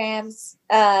programs.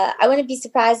 I wouldn't be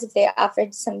surprised if they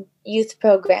offered some youth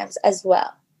programs as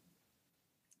well.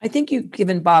 I think you've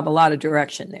given Bob a lot of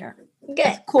direction there. Good.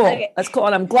 That's cool. Okay. That's cool.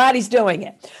 And I'm glad he's doing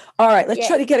it. All right. Let's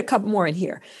try to get a couple more in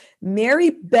here. Mary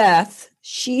Beth,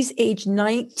 she's age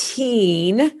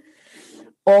 19,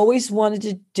 always wanted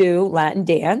to do Latin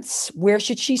dance. Where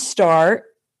should she start?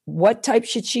 What type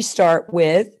should she start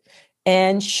with?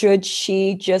 And should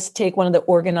she just take one of the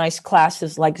organized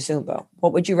classes like Zumba?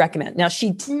 What would you recommend? Now, she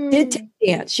did take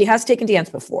dance. She has taken dance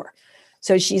before.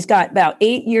 So she's got about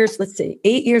 8 years,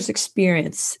 8 years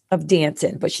experience of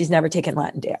dancing, but she's never taken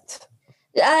Latin dance.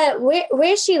 Where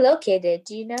is she located?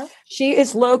 Do you know? She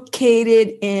is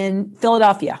located in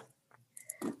Philadelphia.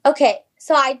 Okay.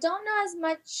 So I don't know as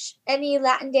much any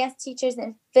Latin dance teachers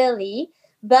in Philly,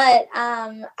 but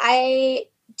I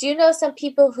do know some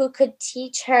people who could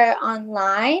teach her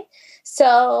online.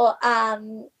 So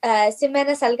Ximena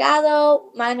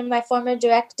Salgado, one of my former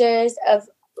directors of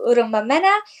Urumba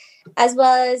Mena, as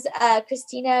well as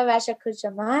Christina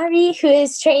Rajakujamari, who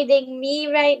is training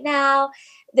me right now.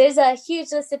 There's a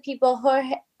huge list of people,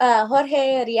 Jorge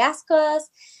Riascos.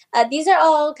 These are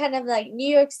all kind of like New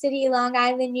York City, Long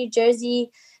Island, New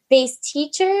Jersey based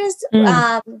teachers.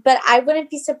 But I wouldn't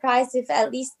be surprised if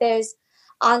at least there's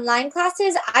online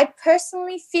classes. I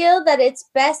personally feel that it's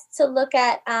best to look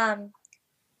at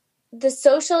the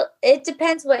social. It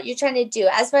depends what you're trying to do.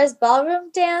 As far as ballroom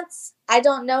dance, I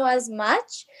don't know as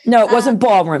much. No, it wasn't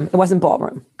ballroom. It wasn't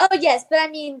ballroom. Oh, yes. But I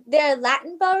mean, there are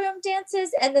Latin ballroom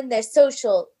dances and then there's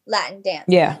social Latin dance.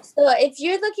 Yeah. So if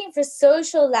you're looking for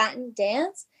social Latin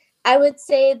dance, I would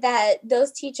say that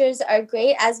those teachers are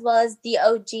great, as well as the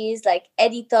OGs like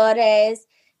Eddie Torres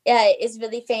is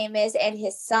really famous, and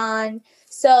his son.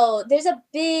 So there's a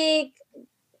big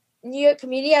New York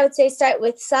community. I would say start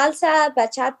with salsa,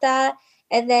 bachata,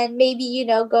 and then maybe,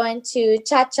 go into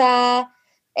cha-cha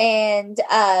and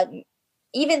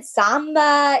even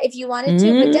samba if you wanted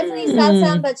to, but definitely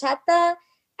salsa and bachata.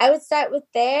 I would start with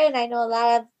there, and I know a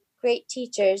lot of great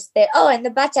teachers there. Oh, and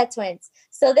the Bacha twins.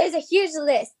 So there's a huge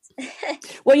list.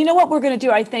 Well, you know what we're going to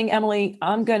do, I think, Emily?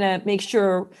 I'm going to make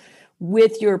sure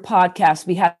with your podcast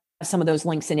we have some of those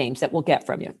links and names that we'll get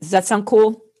from you. Does that sound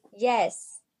cool?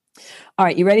 Yes. All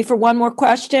right. You ready for one more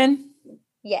question?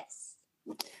 Yes.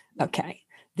 Okay.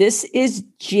 This is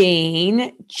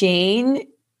Jane. Jane,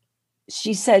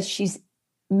 she says she's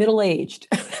middle-aged.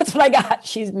 That's what I got.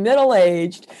 She's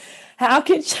middle-aged. How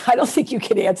can she, I don't think you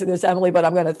can answer this, Emily, but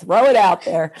I'm going to throw it out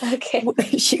there. Okay.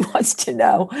 She wants to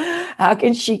know, how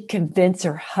can she convince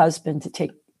her husband to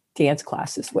take dance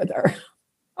classes with her?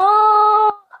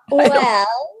 Oh, well,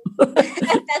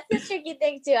 that's a tricky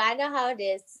thing too. I know how it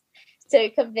is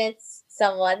to convince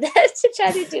someone to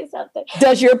try to do something.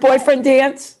 Does your boyfriend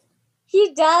dance?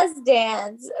 he does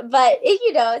dance, but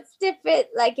it's different.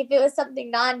 Like if it was something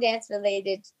non-dance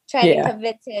related, trying to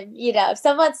convince him, if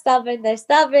someone's stubborn, they're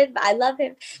stubborn. But I love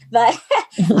him, but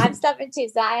I'm stubborn too,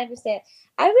 so I understand.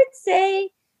 I would say,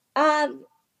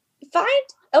 find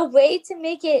a way to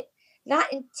make it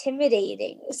not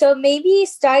intimidating. So maybe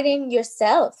starting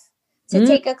yourself to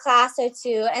take a class or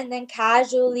two, and then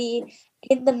casually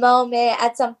in the moment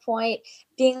at some point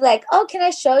being like, oh, can I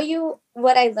show you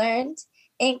what I learned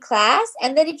in class?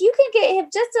 And then if you can get him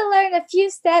just to learn a few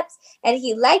steps and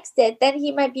he likes it, then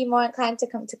he might be more inclined to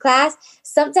come to class.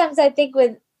 Sometimes I think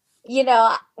with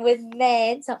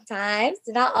men, sometimes,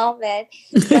 not all men,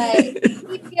 but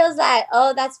he feels like,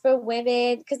 oh, that's for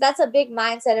women, because that's a big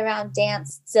mindset around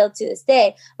dance still to this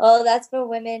day. Oh, that's for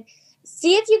women.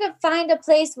 See if you can find a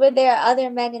place where there are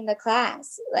other men in the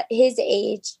class, like his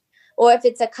age, or if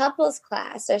it's a couples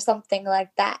class or something like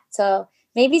that. So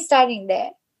maybe starting there.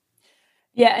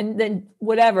 Yeah, and then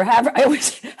whatever, I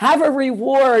always have a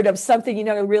reward of something,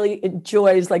 really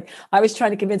enjoys. Like I was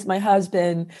trying to convince my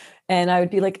husband, and I would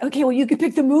be like, okay, well, you could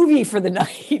pick the movie for the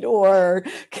night or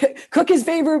cook his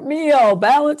favorite meal,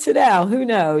 balance it out. Who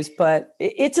knows? But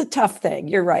it's a tough thing.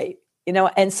 You're right.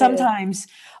 And sometimes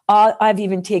I've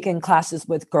even taken classes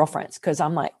with girlfriends because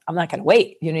I'm like, I'm not going to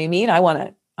wait. You know what I mean? I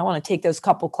want to take those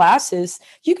couple classes.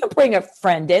 You can bring a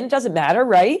friend in. It doesn't matter,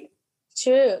 right?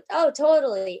 True. Oh,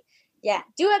 totally. Yeah.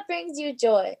 Do what brings you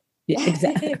joy. Yeah,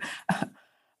 exactly.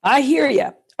 I hear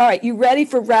you. All right. You ready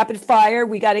for rapid fire?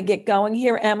 We got to get going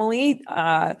here, Emily.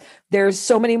 There's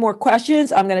so many more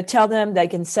questions. I'm going to tell them they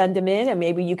can send them in and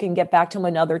maybe you can get back to them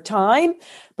another time.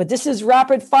 But this is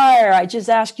rapid fire. I just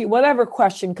ask you whatever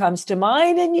question comes to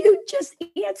mind and you just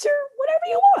answer whatever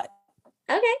you want.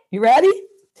 Okay. You ready?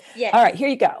 Yeah. All right. Here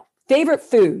you go. Favorite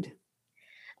food?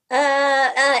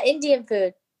 Indian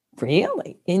food.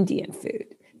 Really? Indian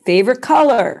food. Favorite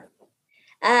color?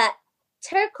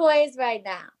 Turquoise right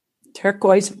now.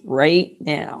 Turquoise right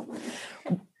now.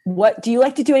 What do you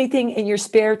like to do anything in your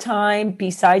spare time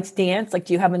besides dance? Like,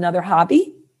 do you have another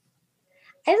hobby?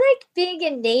 I like being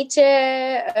in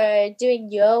nature or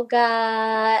doing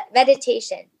yoga,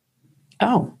 meditation.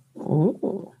 Oh,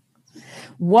 ooh.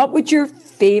 What would your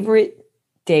favorite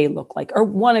day look like? Or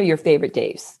one of your favorite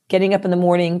days? Getting up in the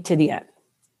morning to the end.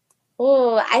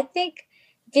 Oh, I think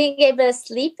being able to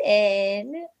sleep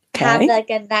in, have like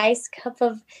a nice cup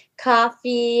of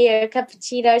coffee or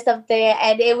cappuccino or something,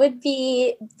 and it would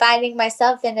be finding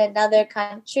myself in another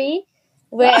country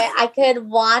where I could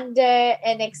wander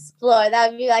and explore.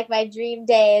 That would be like my dream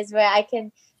days, where I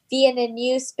can be in a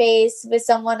new space with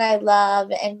someone I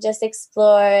love and just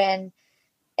explore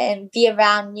and be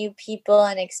around new people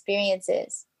and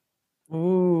experiences.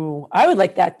 Ooh, I would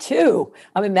like that too.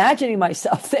 I'm imagining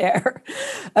myself there.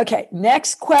 Okay,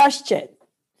 next question.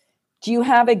 Do you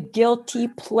have a guilty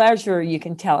pleasure you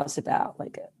can tell us about?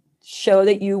 Like a show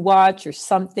that you watch or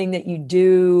something that you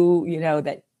do,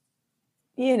 Yes.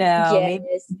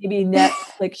 maybe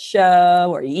Netflix show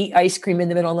or you eat ice cream in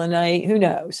the middle of the night. Who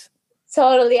knows?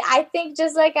 Totally. I think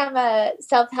just like I'm a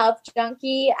self-help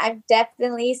junkie, I'm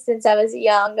definitely, since I was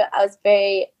young, I was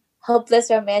very hopeless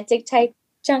romantic type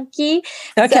junkie.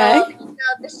 Okay. So,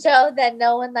 the show that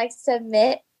no one likes to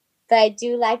admit, but I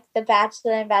do like the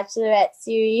Bachelor and Bachelorette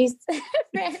series.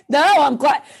 No,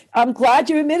 I'm glad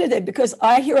you admitted it, because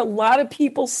I hear a lot of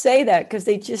people say that because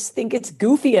they just think it's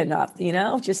goofy enough,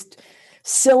 just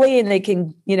silly, and they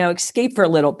can, escape for a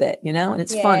little bit, and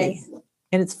it's funny.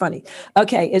 And it's funny.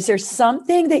 Okay. Is there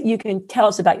something that you can tell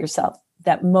us about yourself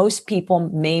that most people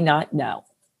may not know?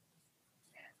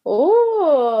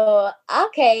 Oh,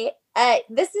 okay.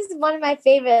 This is one of my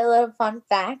favorite little fun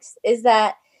facts, is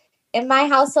that in my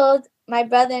household, my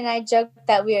brother and I joke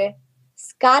that we're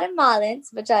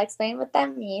Guatemalans, which I'll explain what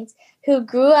that means, who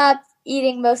grew up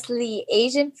eating mostly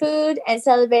Asian food and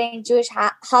celebrating Jewish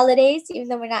holidays, even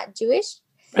though we're not Jewish.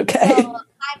 Okay. So my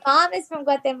mom is from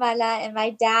Guatemala and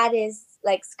my dad is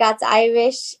like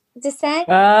Scots-Irish descent.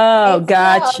 Oh, and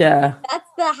gotcha. So that's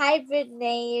the hybrid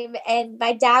name. And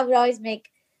my dad would always make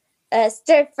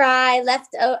stir fry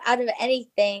left out of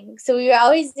anything. So we were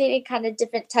always eating kind of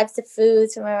different types of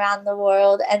foods from around the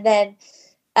world. And then,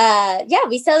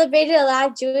 we celebrated a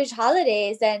lot of Jewish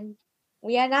holidays, and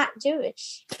we are not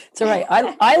Jewish. It's all right.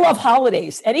 I love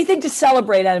holidays. Anything to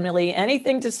celebrate, Emily,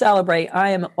 anything to celebrate, I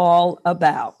am all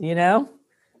about,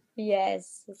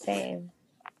 Yes, same.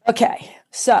 Okay.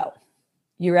 So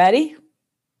you ready?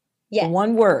 Yes.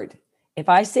 One word. If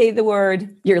I say the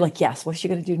word, you're like, yes, what's she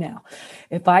going to do now?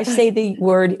 If I say the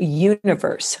word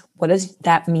universe, what does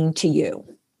that mean to you?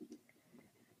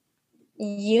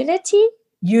 Unity?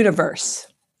 Universe.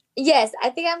 Yes, I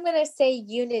think I'm going to say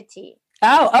unity.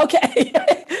 Oh, okay.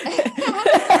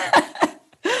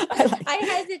 I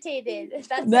hesitated.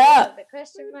 That's No. the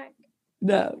question mark.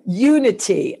 No,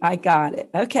 unity. I got it.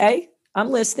 Okay. I'm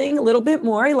listening a little bit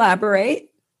more.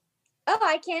 Elaborate. Oh,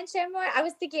 I can't share more? I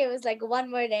was thinking it was like a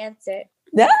one-word answer.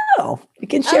 No, you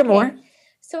can share more.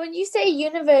 So when you say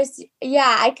universe,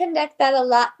 yeah, I connect that a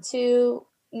lot to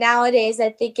nowadays.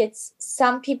 I think it's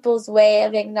some people's way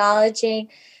of acknowledging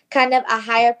kind of a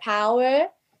higher power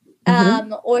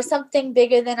or something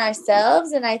bigger than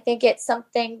ourselves. And I think it's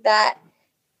something that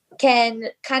can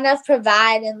kind of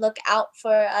provide and look out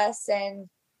for us and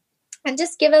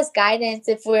just give us guidance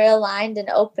if we're aligned and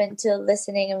open to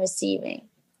listening and receiving.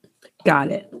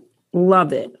 Got it.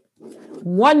 Love it.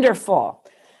 Wonderful.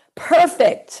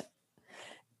 Perfect.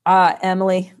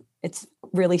 Emily, it's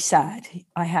really sad.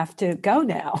 I have to go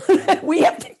now. We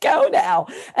have to go now.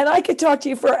 And I could talk to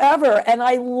you forever. And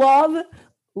I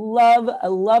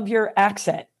love your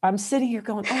accent. I'm sitting here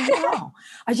going, oh wow.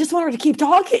 I just want her to keep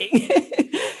talking.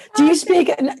 Do you speak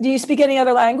any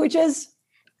other languages?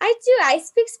 I do. I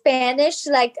speak Spanish,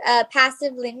 like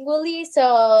passive lingually,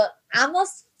 so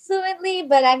almost fluently,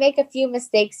 but I make a few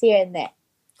mistakes here and there.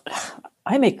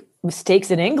 I make mistakes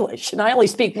in English, and I only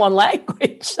speak one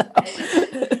language. So.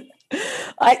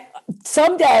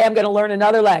 Someday I'm going to learn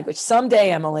another language.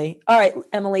 Someday, Emily. All right,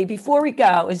 Emily, before we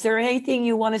go, is there anything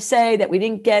you want to say that we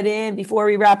didn't get in before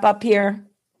we wrap up here?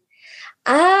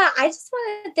 I just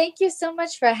want to thank you so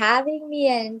much for having me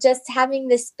and just having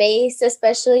this space,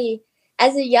 especially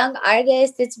as a young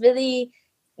artist. It's really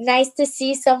nice to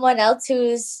see someone else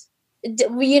who's,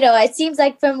 it seems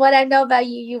like from what I know about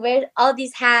you, you wear all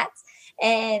these hats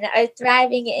and are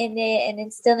thriving in it and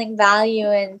instilling value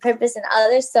and purpose in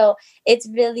others. So it's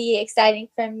really exciting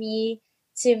for me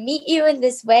to meet you in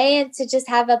this way and to just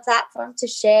have a platform to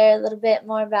share a little bit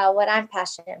more about what I'm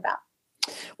passionate about.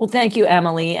 Well, thank you,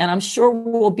 Emily. And I'm sure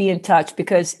we'll be in touch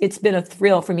because it's been a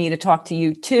thrill for me to talk to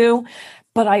you too.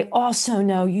 But I also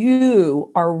know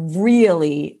you are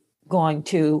really going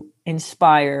to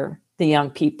inspire the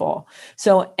young people.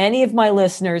 So any of my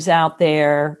listeners out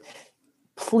there,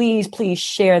 please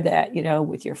share that,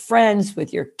 with your friends,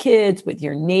 with your kids, with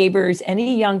your neighbors.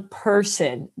 Any young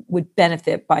person would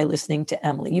benefit by listening to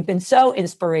Emily. You've been so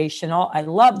inspirational. I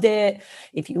loved it.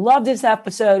 If you love this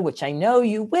episode, which I know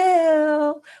you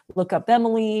will, look up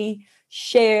Emily,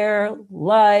 share,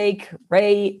 like,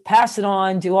 rate, pass it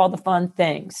on, do all the fun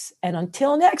things. And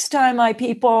until next time, my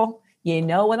people, you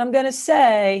know what I'm going to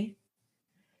say.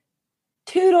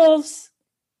 Toodles.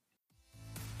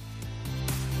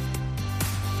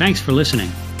 Thanks for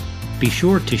listening. Be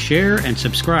sure to share and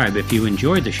subscribe if you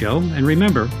enjoyed the show, and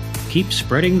remember, keep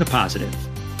spreading the positive.